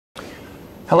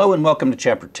Hello and welcome to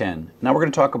Chapter 10. Now we're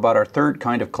going to talk about our third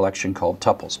kind of collection called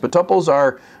tuples. But tuples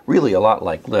are really a lot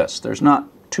like lists. There's not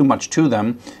too much to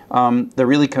them. They're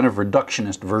really kind of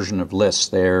reductionist version of lists.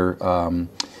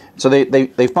 So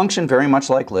they function very much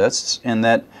like lists in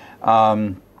that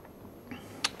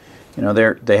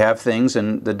they have things,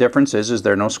 and the difference is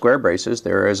there are no square braces.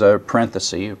 There is a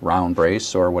parenthesis, round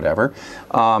brace or whatever,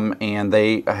 and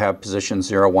they have positions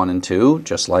 0, 1, and 2,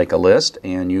 just like a list,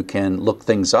 and you can look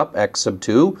things up, x sub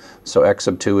 2. So x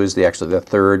sub 2 is actually the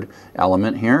third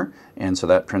element here, and so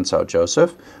that prints out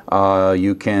Joseph.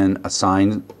 You can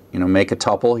assign, make a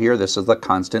tuple here. This is the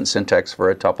constant syntax for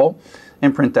a tuple,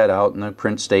 and print that out, and the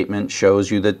print statement shows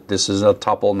you that this is a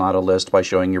tuple, not a list, by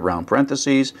showing you round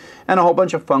parentheses, and a whole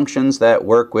bunch of functions that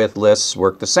work with lists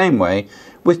work the same way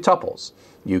with tuples.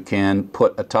 You can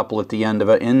put a tuple at the end of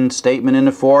an end statement in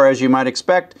a for, as you might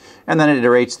expect, and then it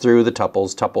iterates through the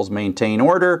tuples. Tuples maintain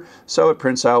order, so it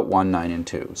prints out 1, 9, and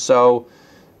 2. So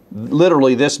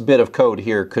literally this bit of code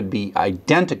here could be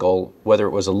identical whether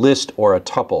it was a list or a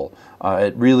tuple.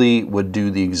 It really would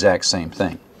do the exact same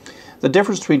thing. The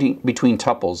difference between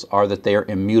tuples are that they are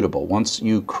immutable. Once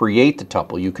you create the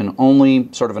tuple, you can only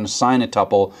sort of assign a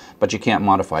tuple, but you can't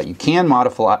modify it. You can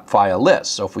modify a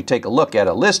list. So if we take a look at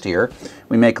a list here,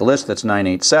 we make a list that's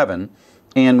 987,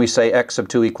 and we say x sub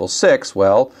 2 equals 6,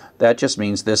 well, that just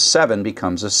means this 7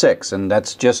 becomes a 6, and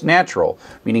that's just natural,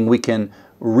 meaning we can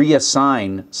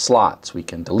reassign slots. We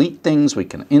can delete things, we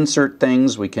can insert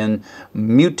things, we can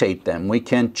mutate them, we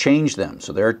can change them,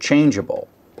 so they're changeable.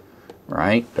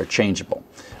 Right? They're changeable.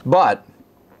 But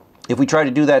if we try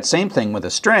to do that same thing with a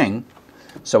string,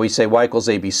 so we say y equals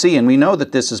ABC, and we know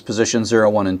that this is position 0,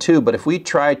 1, and 2, but if we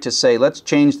try to say, let's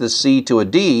change the C to a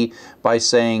D by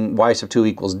saying y sub 2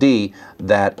 equals D,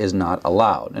 that is not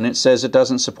allowed. And it says it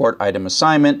doesn't support item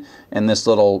assignment, and this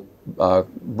little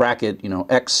bracket,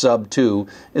 x sub 2,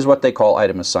 is what they call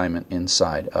item assignment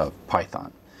inside of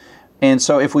Python. And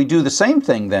so if we do the same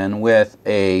thing then with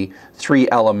a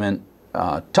 3-element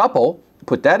tuple,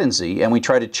 put that in Z, and we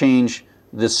try to change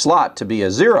this slot to be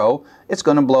a 0, it's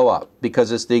going to blow up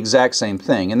because it's the exact same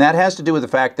thing. And that has to do with the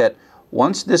fact that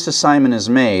once this assignment is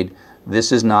made,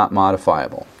 this is not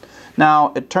modifiable.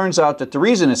 Now, it turns out that the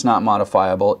reason it's not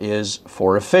modifiable is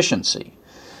for efficiency.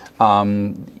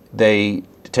 They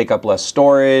take up less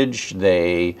storage,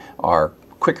 they are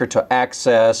quicker to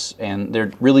access, and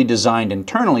they're really designed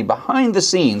internally behind the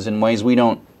scenes in ways we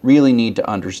don't really need to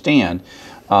understand.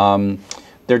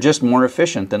 They're just more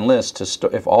efficient than lists.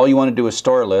 If all you want to do is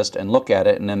store a list and look at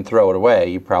it and then throw it away,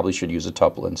 you probably should use a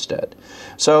tuple instead.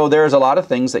 So there's a lot of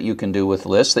things that you can do with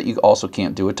lists that you also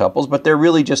can't do with tuples, but they're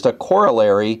really just a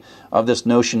corollary of this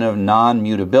notion of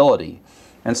non-mutability.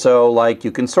 And so, like,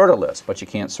 you can sort a list, but you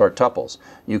can't sort tuples.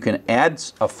 You can add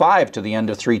a 5 to the end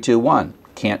of 3, 2, 1.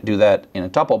 Can't do that in a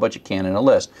tuple, but you can in a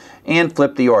list. And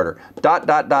flip the order. ...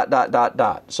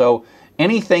 So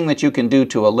anything that you can do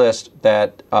to a list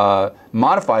that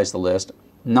modifies the list,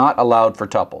 not allowed for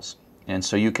tuples. And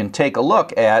so you can take a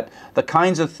look at the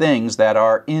kinds of things that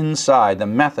are inside, the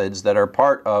methods that are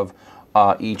part of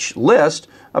each list: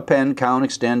 append, count,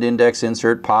 extend, index,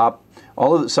 insert, pop.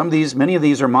 Many of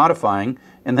these are modifying,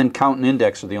 and then count and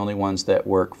index are the only ones that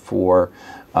work for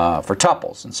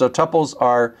tuples. And so tuples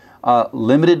are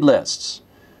limited lists.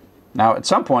 Now, at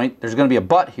some point, there's going to be a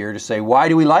but here to say, why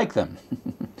do we like them?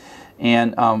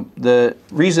 And the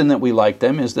reason that we like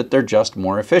them is that they're just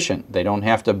more efficient. They don't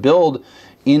have to build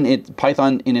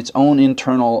Python in its own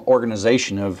internal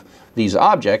organization of these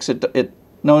objects. It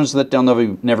knows that they'll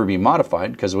never be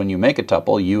modified, because when you make a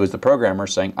tuple, you as the programmer are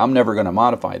saying, I'm never going to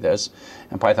modify this,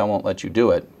 and Python won't let you do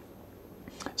it.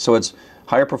 So it's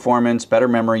higher performance, better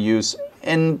memory use,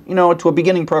 and to a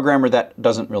beginning programmer that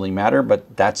doesn't really matter,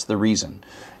 but that's the reason.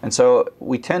 And so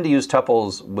we tend to use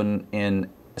tuples when in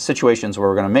situations where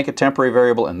we're going to make a temporary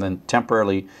variable and then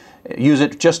temporarily use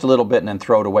it just a little bit and then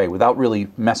throw it away without really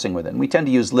messing with it. And we tend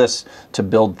to use lists to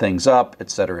build things up,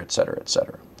 etc., etc.,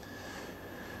 etc.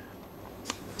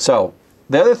 So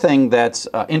the other thing that's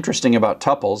interesting about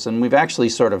tuples, and we've actually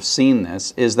sort of seen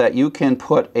this, is that you can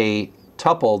put a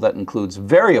tuple that includes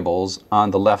variables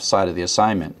on the left side of the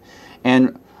assignment.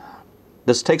 And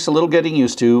this takes a little getting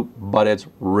used to, but it's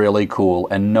really cool,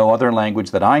 and no other language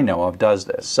that I know of does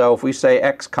this. So if we say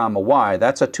x comma y,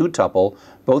 that's a 2-tuple.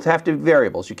 Both have to be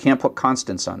variables. You can't put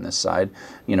constants on this side.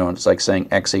 It's like saying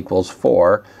x equals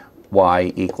 4,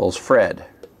 y equals Fred.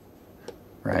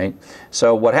 Right?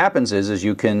 So what happens is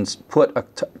you can put a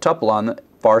tuple on the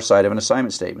far side of an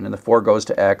assignment statement, and the 4 goes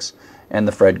to x, and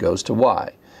the Fred goes to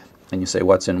y. And you say,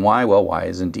 what's in Y? Well, Y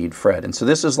is indeed Fred. And so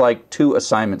this is like 2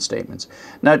 assignment statements.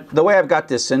 Now, the way I've got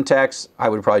this syntax, I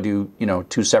would probably do,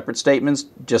 2 separate statements,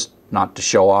 just not to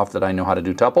show off that I know how to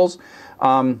do tuples.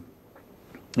 And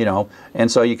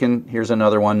so you can, here's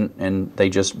another one, and they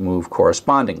just move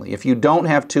correspondingly. If you don't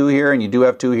have 2 here and you do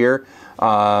have 2 here,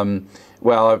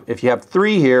 well, if you have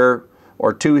 3 here,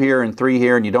 or 2 here and 3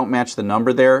 here, and you don't match the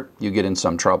number there, you get in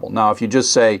some trouble. Now, if you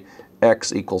just say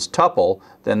x equals tuple,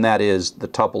 then that is the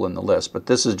tuple in the list. But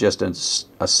this is just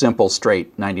a simple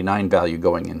straight 99 value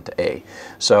going into A.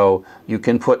 So you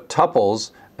can put tuples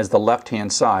as the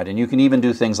left-hand side, and you can even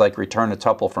do things like return a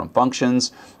tuple from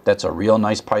functions. That's a real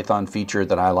nice Python feature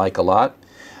that I like a lot.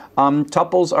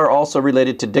 Tuples are also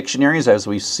related to dictionaries, as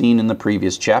we've seen in the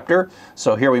previous chapter.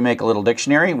 So here we make a little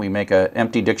dictionary. We make an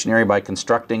empty dictionary by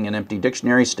constructing an empty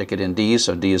dictionary, stick it in D.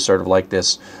 So D is sort of like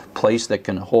this place that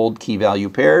can hold key value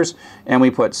pairs. And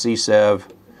we put CSEV,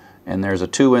 and there's a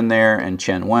 2 in there, and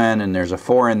Chen Wen, and there's a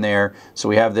 4 in there. So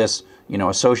we have this,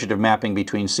 associative mapping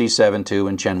between CSEV and 2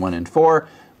 and Chen Wen and 4,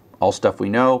 all stuff we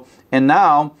know. And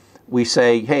now we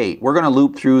say, hey, we're going to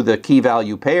loop through the key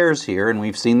value pairs here, and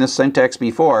we've seen this syntax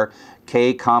before,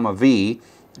 K comma V.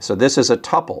 So this is a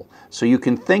tuple. So you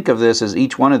can think of this as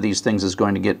each one of these things is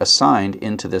going to get assigned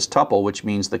into this tuple, which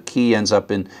means the key ends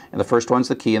up in, and the first one's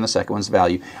the key and the second one's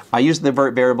value. I use the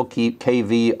variable key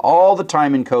KV all the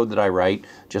time in code that I write,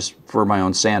 just for my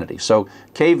own sanity. So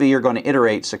KV are going to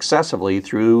iterate successively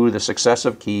through the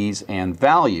successive keys and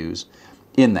values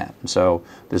in that. So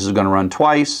this is going to run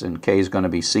twice, and K is going to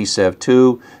be CSEV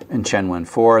 2 and Chen Wen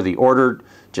 4. The order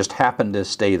just happened to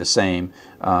stay the same.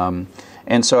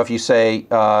 And so if you say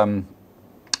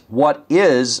what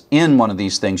is in one of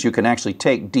these things, you can actually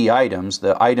take D items,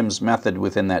 the items method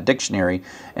within that dictionary,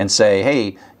 and say,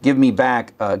 hey, give me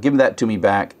back, give that to me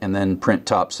back, and then print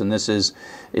tups. And it's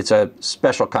a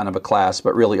special kind of a class,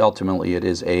 but really ultimately it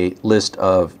is a list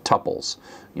of tuples.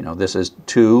 This is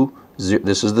 2.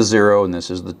 This is the 0, and this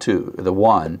is the 2, the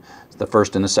 1, the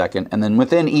first and the second. And then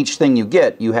within each thing you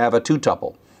get, you have a 2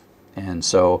 tuple. And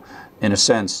so, in a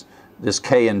sense, this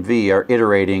K and V are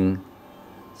iterating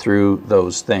through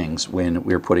those things when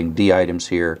we're putting D items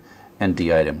here and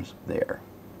D items there.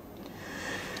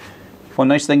 One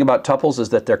nice thing about tuples is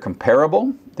that they're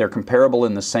comparable. They're comparable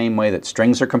in the same way that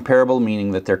strings are comparable,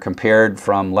 meaning that they're compared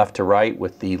from left to right,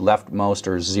 with the leftmost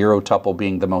or 0 tuple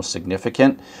being the most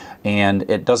significant. And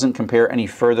it doesn't compare any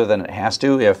further than it has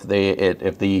to if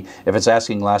it's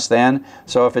asking less than.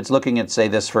 So if it's looking at, say,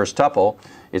 this first tuple,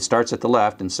 it starts at the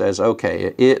left and says,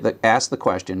 okay, ask the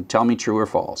question, tell me true or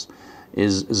false.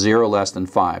 Is 0 less than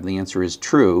 5? The answer is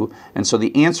true. And so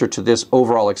the answer to this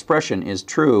overall expression is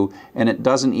true, and it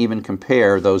doesn't even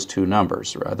compare those 2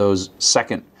 numbers, those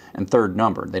second and third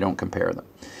number. They don't compare them.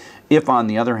 If, on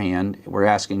the other hand, we're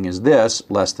asking, is this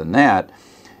less than that,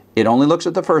 it only looks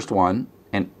at the first one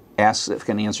and asks if it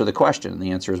can answer the question. And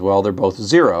the answer is, well, they're both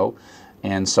 0.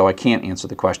 And so I can't answer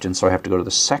the question, so I have to go to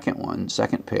the second one,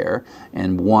 second pair,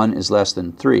 and 1 is less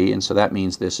than 3, and so that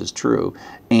means this is true.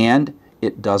 And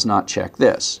it does not check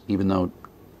this. Even though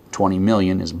 20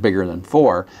 million is bigger than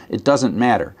 4, it doesn't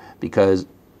matter, because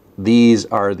these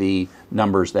are the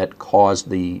numbers that cause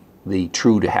the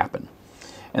true to happen.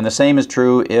 And the same is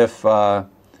true if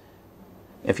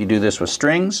you do this with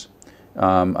strings.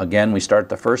 Again, we start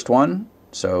the first one,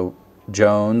 so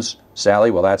Jones, Sally,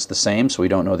 well, that's the same, so we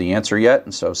don't know the answer yet.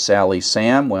 And so Sally,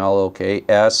 Sam, well, okay,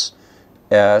 S,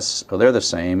 oh, they're the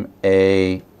same.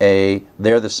 A,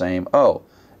 they're the same. O,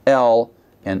 L,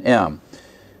 and M.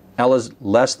 L is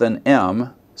less than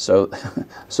M, so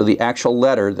the actual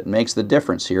letter that makes the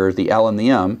difference here is the L and the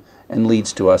M, and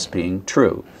leads to us being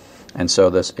true. And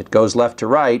so it goes left to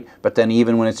right, but then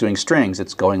even when it's doing strings,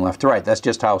 it's going left to right. That's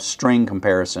just how string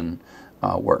comparison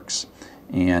works.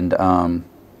 And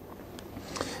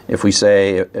if we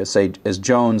say is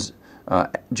Jones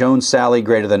Sally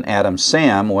greater than Adam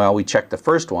Sam, well, we check the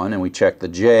first one and we check the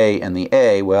J and the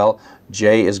A. Well,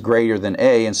 J is greater than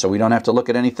A, and so we don't have to look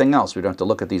at anything else. We don't have to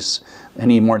look at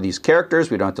any more of these characters.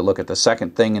 We don't have to look at the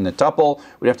second thing in the tuple.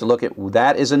 We have to look at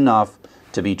that is enough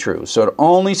to be true. So it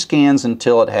only scans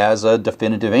until it has a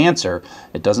definitive answer.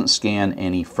 It doesn't scan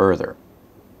any further.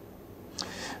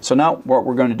 So now what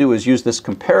we're going to do is use this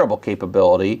comparable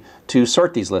capability to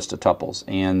sort these lists of tuples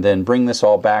and then bring this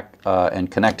all back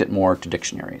and connect it more to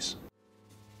dictionaries.